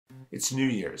It's New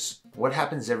Year's. What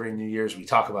happens every New Year's? We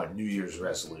talk about New Year's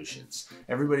resolutions.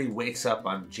 Everybody wakes up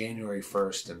on January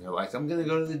 1st and they're like, I'm going to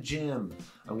go to the gym.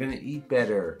 I'm going to eat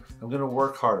better. I'm going to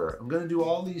work harder. I'm going to do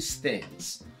all these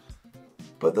things.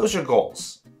 But those are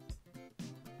goals.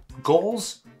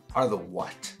 Goals are the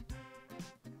what.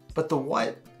 But the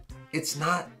what, it's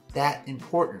not that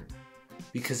important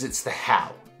because it's the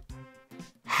how.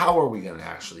 How are we going to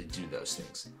actually do those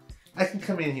things? I can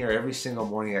come in here every single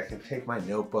morning. I can take my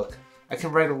notebook. I can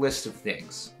write a list of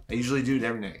things. I usually do it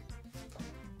every night.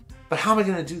 But how am I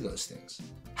going to do those things?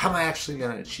 How am I actually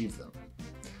going to achieve them?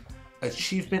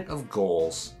 Achievement of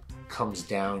goals comes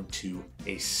down to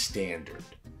a standard.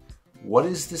 What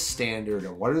is the standard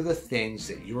and what are the things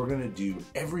that you're going to do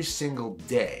every single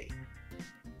day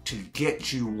to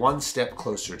get you one step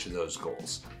closer to those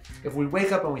goals? If we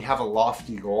wake up and we have a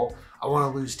lofty goal, I want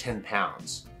to lose 10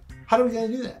 pounds. How are we going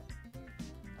to do that?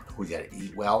 We got to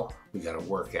eat well. We got to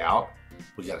work out.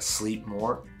 We got to sleep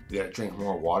more. We got to drink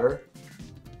more water.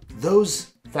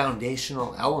 Those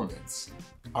foundational elements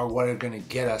are what are going to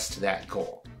get us to that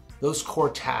goal. Those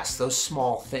core tasks, those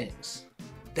small things.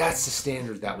 That's the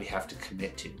standard that we have to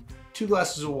commit to. 2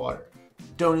 glasses of water.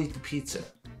 Don't eat the pizza.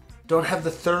 Don't have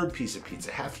the third piece of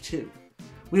pizza. Have 2.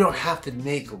 We don't have to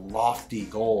make lofty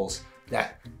goals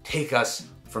that take us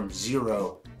from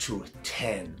 0 to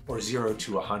 10 or 0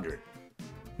 to 100.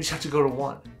 We just have to go to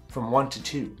 1, from 1 to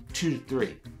 2, 2 to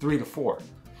 3, 3 to 4.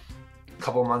 A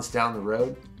couple of months down the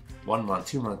road, 1 month,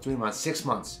 2 months, 3 months, 6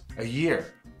 months, a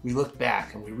year, we look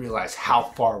back and we realize how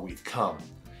far we've come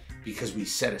because we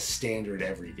set a standard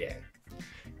every day.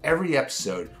 Every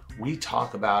episode, we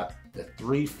talk about the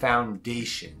 3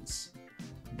 foundations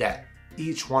that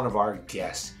each one of our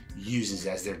guests uses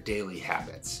as their daily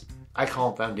habits. I call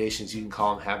them foundations, you can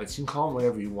call them habits, you can call them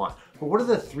whatever you want. But what are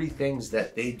the 3 things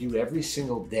that they do every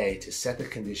single day to set the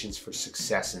conditions for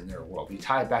success in their world? We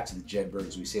tie it back to the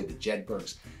Jedburghs. We say the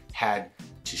Jedburghs had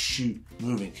to shoot,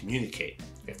 move, and communicate.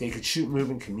 If they could shoot, move,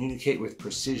 and communicate with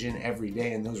precision every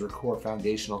day, and those were core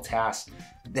foundational tasks,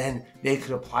 then they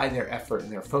could apply their effort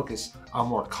and their focus on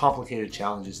more complicated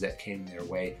challenges that came their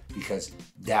way because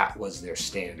that was their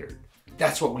standard.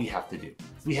 That's what we have to do.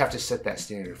 We have to set that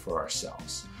standard for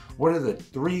ourselves. What are the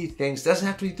 3 things? Doesn't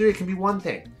have to be 3, it can be 1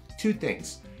 thing, 2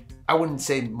 things. I wouldn't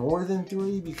say more than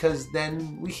 3 because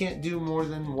then we can't do more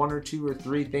than 1 or 2 or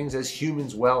 3 things as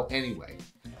humans well anyway.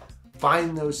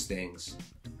 Find those things,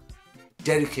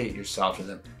 dedicate yourself to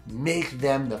them, make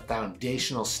them the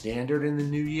foundational standard in the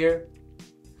new year.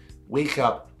 Wake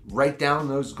up, write down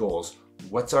those goals.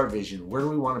 What's our vision? Where do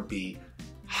we want to be?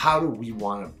 How do we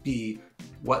want to be?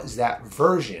 What is that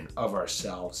version of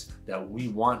ourselves that we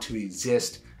want to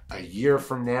exist a year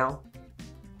from now?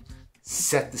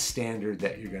 Set the standard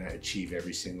that you're going to achieve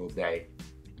every single day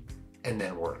and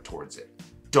then work towards it.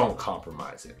 Don't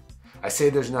compromise it. I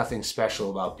say there's nothing special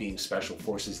about being special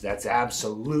forces. That's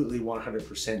absolutely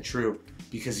 100% true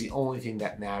because the only thing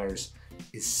that matters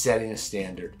is setting a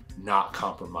standard, not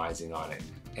compromising on it,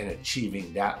 and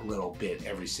achieving that little bit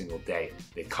every single day.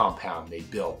 They compound, they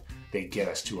build, they get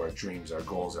us to our dreams, our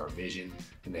goals, our vision,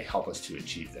 and they help us to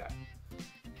achieve that.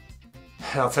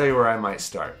 I'll tell you where I might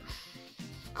start.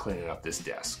 Cleaning up this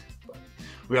desk. But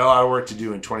we got a lot of work to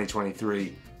do in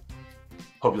 2023.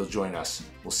 Hope you'll join us.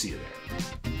 We'll see you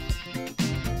there.